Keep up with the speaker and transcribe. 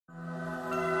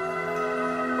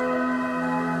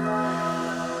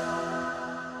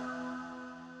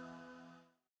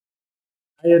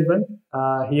Hi everyone.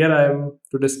 Here I am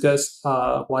to discuss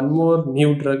one more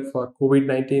new drug for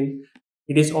COVID-19.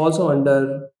 It is also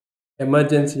under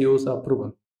emergency use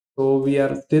approval. So we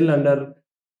are still under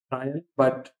trial,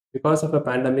 but because of a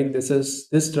pandemic,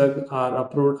 this drug are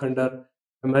approved under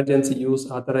emergency use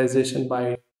authorization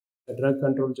by the Drug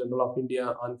Control General of India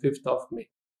on 5th of May,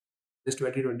 this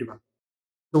 2021.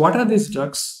 So what are these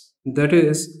drugs? That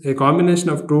is a combination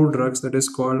of two drugs that is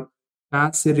called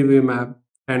Casirivimab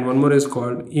and one more is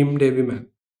called Imdevimab.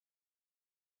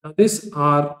 Now, these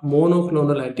are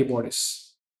monoclonal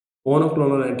antibodies.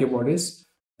 Monoclonal antibodies.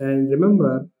 And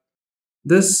remember,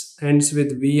 this ends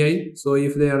with VI. So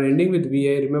if they are ending with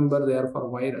VI, remember they are for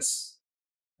virus.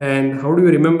 And how do you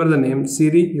remember the name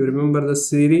Siri? You remember the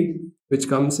Siri, which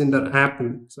comes in the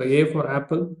Apple. So A for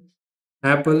Apple,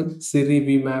 Apple,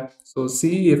 Casirivimab. So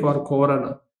C for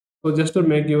Corona. So just to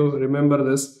make you remember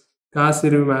this,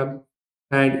 Casirivimab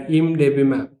and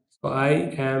Imdevimab. So I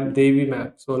am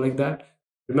Devimab. So like that.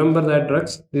 Remember that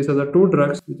drugs. These are the two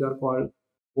drugs which are called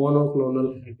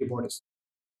monoclonal antibodies.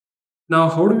 Now,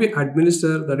 how do we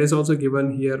administer? That is also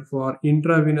given here for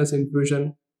intravenous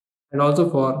infusion and also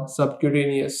for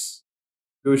subcutaneous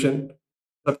infusion,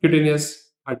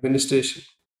 subcutaneous administration.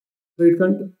 So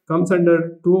comes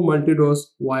under two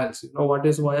multi-dose vials. You know what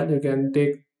is vial? You can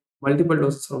take multiple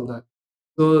doses from that.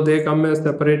 So they come as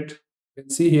separate. You can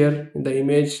see here in the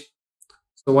image.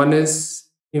 So one is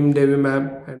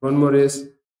imdevimab and one more is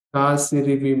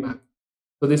casirivimab.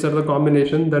 So these are the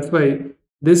combination. That's why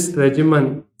this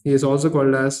regimen is also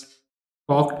called as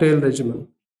cocktail regimen.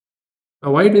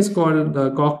 Now, why it is called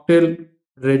the cocktail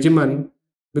regimen?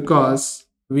 Because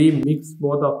we mix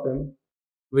both of them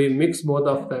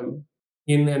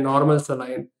in a normal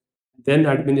saline, then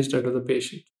administer to the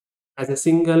patient as a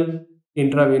single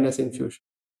intravenous infusion.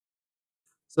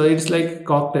 So it's like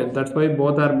cocktail. That's why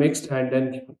both are mixed and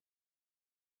then given.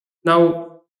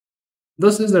 Now,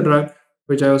 this is the drug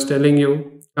which I was telling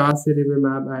you,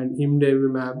 casirivimab and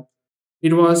imdevimab.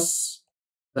 It was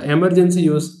the emergency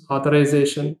use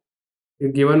authorization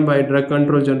given by Drug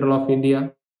Control General of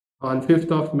India on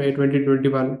 5th of May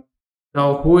 2021.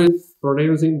 Now, who is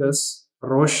producing this?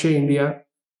 Roche India,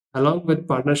 along with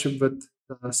partnership with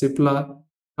Cipla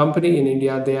company in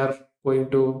India, they are going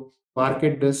to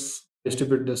market this,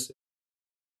 distribute this.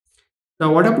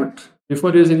 Now, what about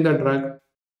before using the drug?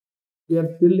 We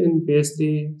are still in phase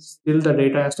 3, still the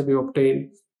data has to be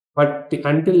obtained. But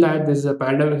until that, this is a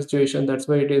pandemic situation. That's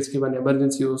why it is given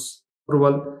emergency use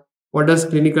approval. What does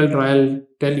clinical trial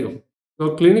tell you?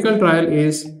 So, clinical trial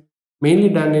is mainly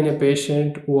done in a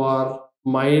patient who are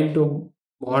mild to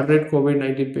moderate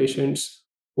COVID-19 patients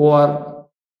who are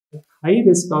high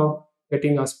risk of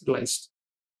getting hospitalized.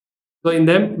 So, in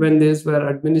them, when these were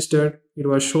administered, it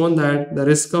was shown that the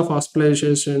risk of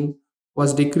hospitalization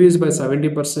was decreased by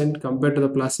 70% compared to the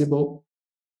placebo,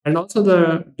 and also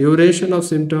the duration of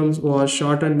symptoms was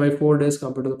shortened by 4 days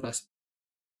compared to the placebo.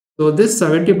 So, this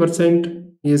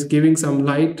 70% is giving some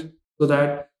light so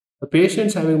that the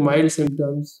patients having mild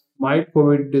symptoms, mild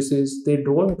COVID disease, they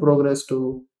don't progress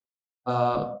to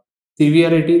uh,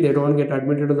 severity, they don't get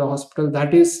admitted to the hospital.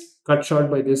 That is cut short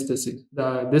by this disease,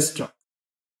 this drug,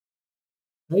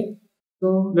 right?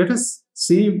 So let us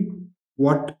see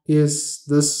what is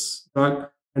this drug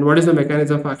and what is the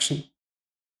mechanism of action.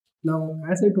 Now,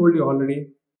 as I told you already,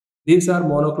 these are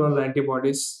monoclonal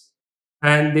antibodies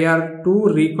and they are two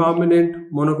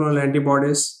recombinant monoclonal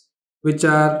antibodies which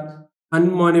are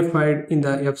unmodified in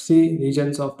the FC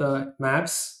regions of the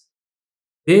maps.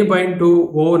 They bind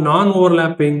to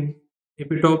non-overlapping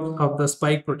epitopes of the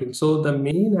spike protein. So the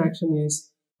main action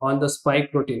is on the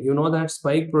spike protein. You know that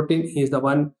spike protein is the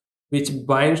one which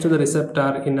binds to the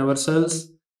receptor in our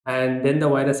cells and then the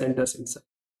virus enters inside.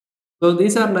 So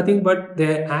these are nothing but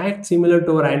they act similar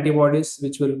to our antibodies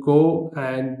which will go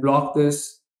and block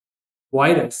this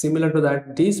virus. Similar to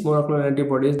that, these monoclonal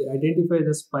antibodies, they identify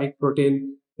the spike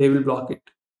protein, they will block it.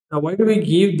 Now, why do we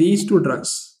give these two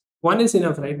drugs? One is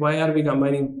enough, right? Why are we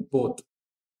combining both?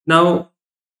 Now,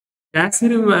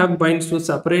 Casirivimab binds to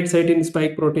separate site in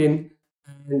spike protein,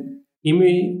 and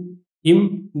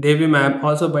imdevimab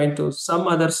also bind to some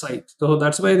other site. So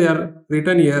that's why they are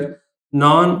written here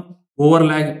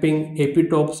non-overlapping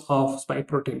epitopes of spike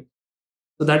protein.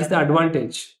 So that is the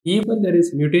advantage. Even there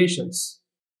is mutations,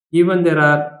 even there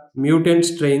are mutant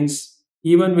strains,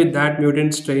 even with that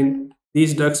mutant strain,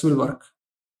 these drugs will work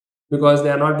because they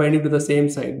are not binding to the same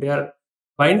site. They are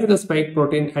binding to the spike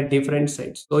protein at different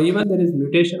sites. So even there is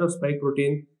mutation of spike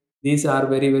protein, these are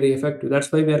very, very effective.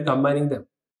 That's why we are combining them.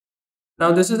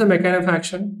 Now this is the mechanism of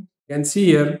action. You can see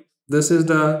here, this is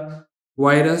the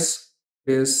virus,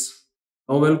 is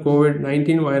novel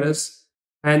COVID-19 virus.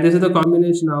 And this is the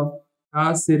combination of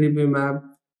Casirivimab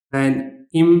and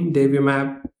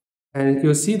Imdevimab. And if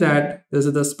you see that this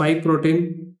is the spike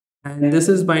protein, and this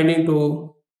is binding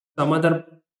to some other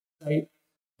site,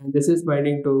 and this is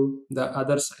binding to the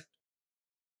other site.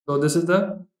 So this is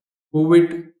the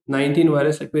COVID-19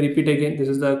 virus. Let me repeat again. This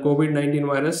is the COVID-19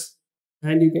 virus.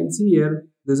 And you can see here,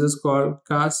 this is called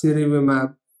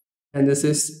Casirivimab and this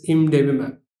is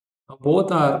Imdevimab. Now,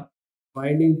 both are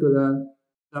binding to the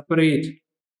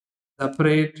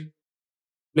separate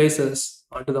places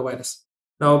onto the virus.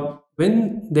 Now,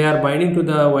 when they are binding to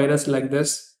the virus like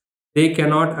this, they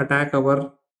cannot attack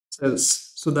our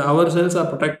cells. So our cells are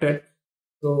protected.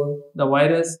 So the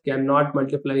virus cannot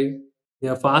multiply. They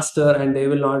are faster and they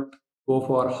will not go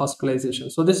for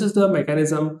hospitalization. So this is the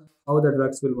mechanism how the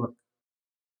drugs will work.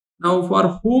 Now,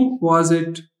 for whom was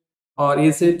it or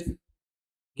is it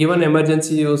given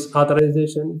emergency use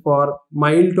authorization for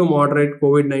mild to moderate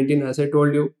COVID-19, as I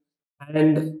told you,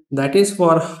 and that is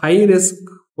for high risk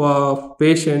for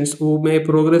patients who may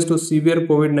progress to severe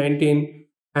COVID-19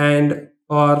 and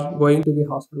are going to be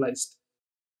hospitalized.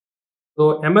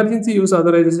 So, emergency use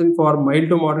authorization for mild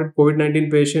to moderate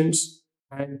COVID-19 patients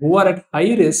and who are at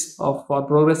high risk of for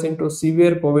progressing to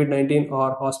severe COVID-19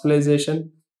 or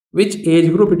hospitalization, which age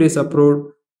group it is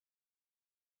approved,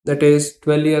 that is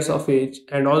 12 years of age,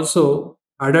 and also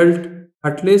adult,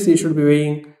 at least he should be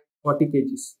weighing 40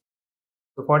 kgs.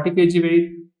 So 40 kg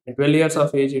weight and 12 years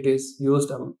of age, it is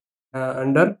used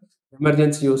under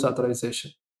emergency use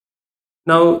authorization.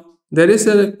 Now, there is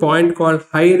a point called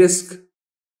high risk.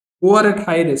 Who are at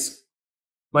high risk?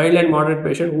 Mild and moderate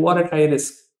patient who are at high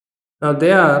risk. Now,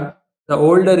 they are the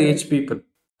older age people.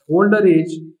 Older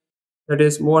age, that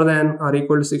is more than or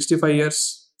equal to 65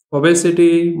 years,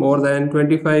 obesity more than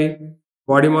 25,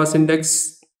 body mass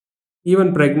index,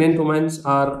 even pregnant women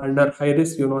are under high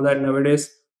risk. You know that nowadays,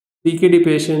 CKD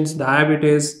patients,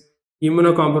 diabetes,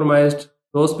 immunocompromised,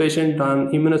 those patients on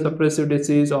immunosuppressive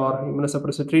disease or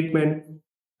immunosuppressive treatment,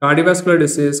 cardiovascular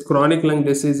disease, chronic lung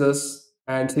diseases,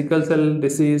 and sickle cell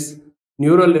disease,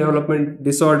 neural development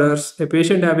disorders, a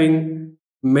patient having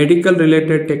medical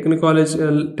related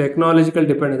technological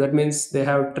dependence, that means they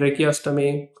have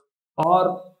tracheostomy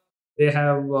or they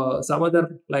have some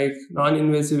other like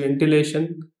non-invasive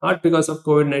ventilation, not because of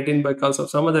COVID-19, but because of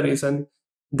some other reason,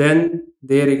 then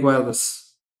they require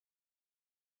this.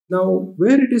 Now,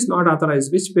 where it is not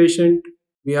authorized, which patient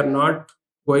we are not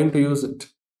going to use it?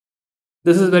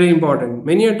 This is very important.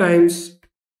 Many a times,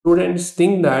 students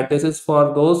think that this is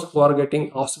for those who are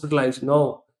getting hospitalized.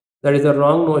 No, that is a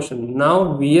wrong notion.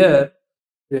 Now, we are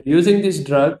using this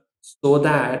drug so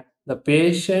that the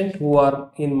patient who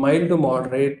are in mild to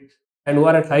moderate and who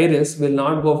are at high risk will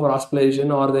not go for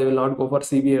hospitalization or they will not go for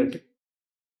severity.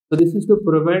 So this is to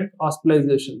prevent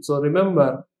hospitalization. So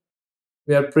remember,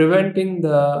 we are preventing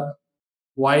the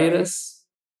virus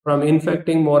from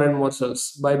infecting more and more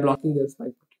cells by blocking their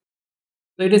spike protein.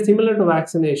 So it is similar to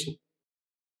vaccination.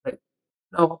 Right?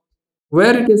 Now,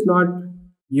 where it is not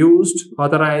used,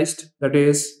 authorized, that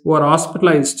is, who are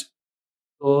hospitalized.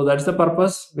 So that's the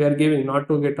purpose we are giving, not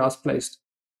to get hospitalized.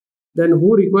 Then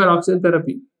who require oxygen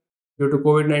therapy due to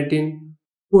COVID-19?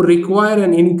 Who require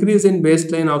an increase in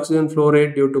baseline oxygen flow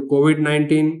rate due to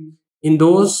COVID-19? In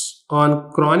those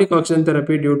on chronic oxygen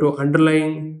therapy due to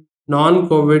underlying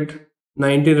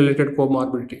non-COVID-19 related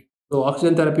comorbidity. So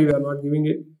oxygen therapy, we are not giving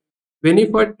it.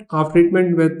 Benefit of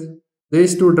treatment with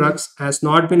these two drugs has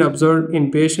not been observed in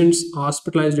patients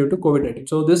hospitalized due to COVID-19.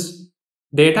 So this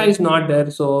data is not there.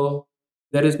 So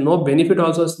there is no benefit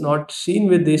also is not seen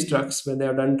with these drugs when they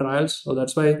have done trials. So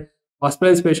that's why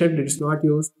hospitalized patient it is not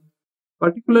used.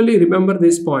 Particularly remember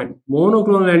this point: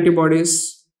 monoclonal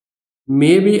antibodies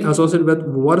may be associated with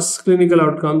worse clinical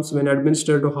outcomes when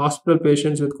administered to hospital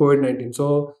patients with COVID-19.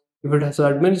 So if it is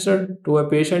administered to a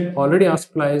patient already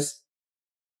hospitalized,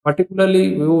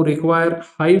 particularly who require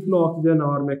high flow oxygen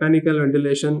or mechanical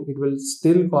ventilation, it will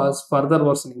still cause further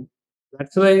worsening.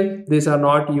 That's why these are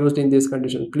not used in these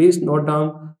conditions. Please note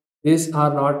down, these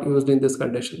are not used in these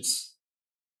conditions.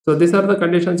 So these are the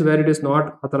conditions where it is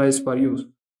not authorized for use.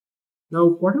 Now,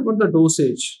 what about the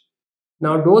dosage?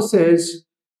 Now, dosage,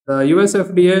 the US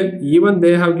FDA, even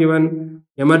they have given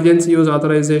emergency use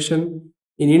authorization.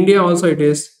 In India also it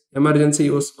is emergency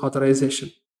use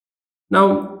authorization.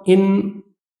 Now, in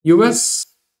US,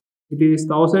 it is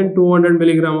 1200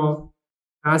 milligram of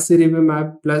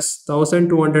Casirivimab plus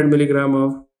 1200 milligram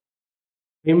of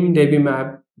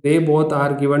Imdevimab. They both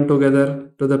are given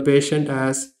together to the patient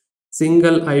as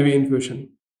single IV infusion.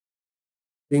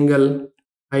 Single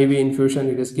IV infusion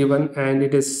it is given and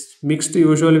it is mixed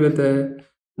usually with a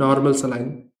normal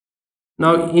saline.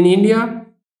 Now, in India,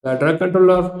 The Drug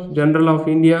Controller General of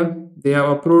India, they have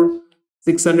approved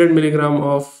 600 milligram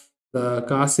of the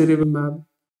Casirivimab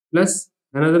plus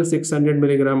another 600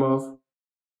 milligram of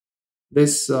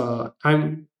this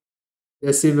I'm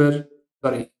Decibel,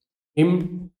 sorry,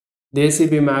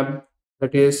 Imdevimab,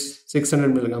 that is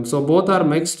 600 milligrams. So both are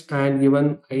mixed and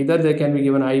given, either they can be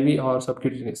given IV or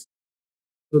subcutaneous.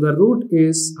 So the route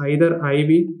is either IV,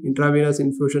 intravenous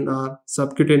infusion, or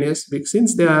subcutaneous.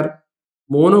 Since they are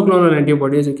monoclonal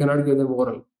antibodies, you cannot give them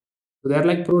oral. So they are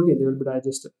like protein, they will be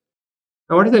digested.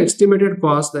 Now, what is the estimated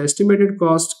cost? The estimated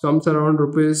cost comes around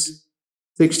rupees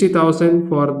 60,000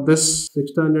 for this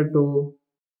 600 to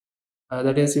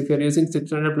that is, if you're using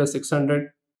 600 plus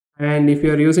 600, and if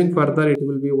you're using further, it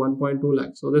will be 1.2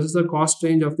 lakh. So this is the cost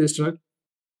range of this drug.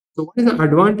 So what is the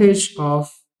advantage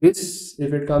of this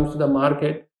if it comes to the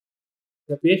market?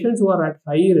 The patients who are at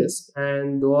high risk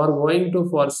and who are going to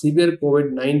for severe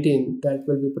COVID-19, that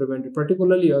will be prevented.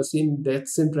 Particularly, you have seen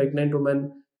deaths in pregnant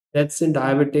women, deaths in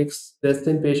diabetics, deaths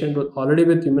in patients with already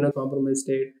with immunocompromised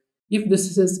state. If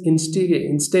this is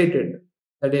instated,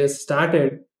 that is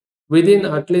started within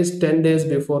at least 10 days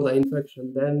before the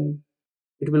infection, then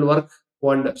it will work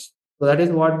wonders. So that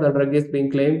is what the drug is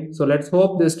being claimed. So let's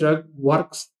hope this drug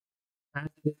works as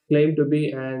it is claimed to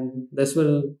be, and this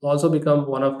will also become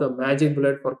one of the magic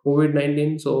bullet for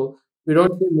COVID-19. So we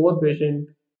don't see more patient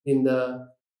in the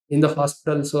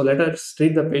hospital. So let us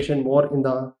treat the patient more in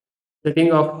the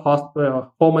setting of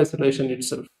hospital, home isolation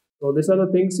itself. So these are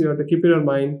the things you have to keep in your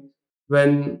mind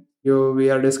when we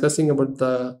are discussing about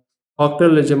the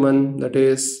cocktail regimen, that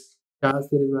is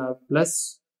Casirivimab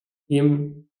plus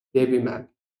Imdevimab.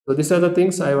 So these are the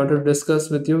things I want to discuss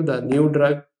with you. The new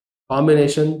drug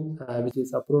combination which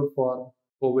is approved for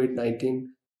COVID-19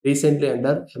 recently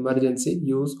under emergency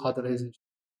use authorization.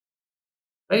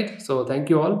 Right. So thank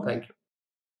you all. Thank you.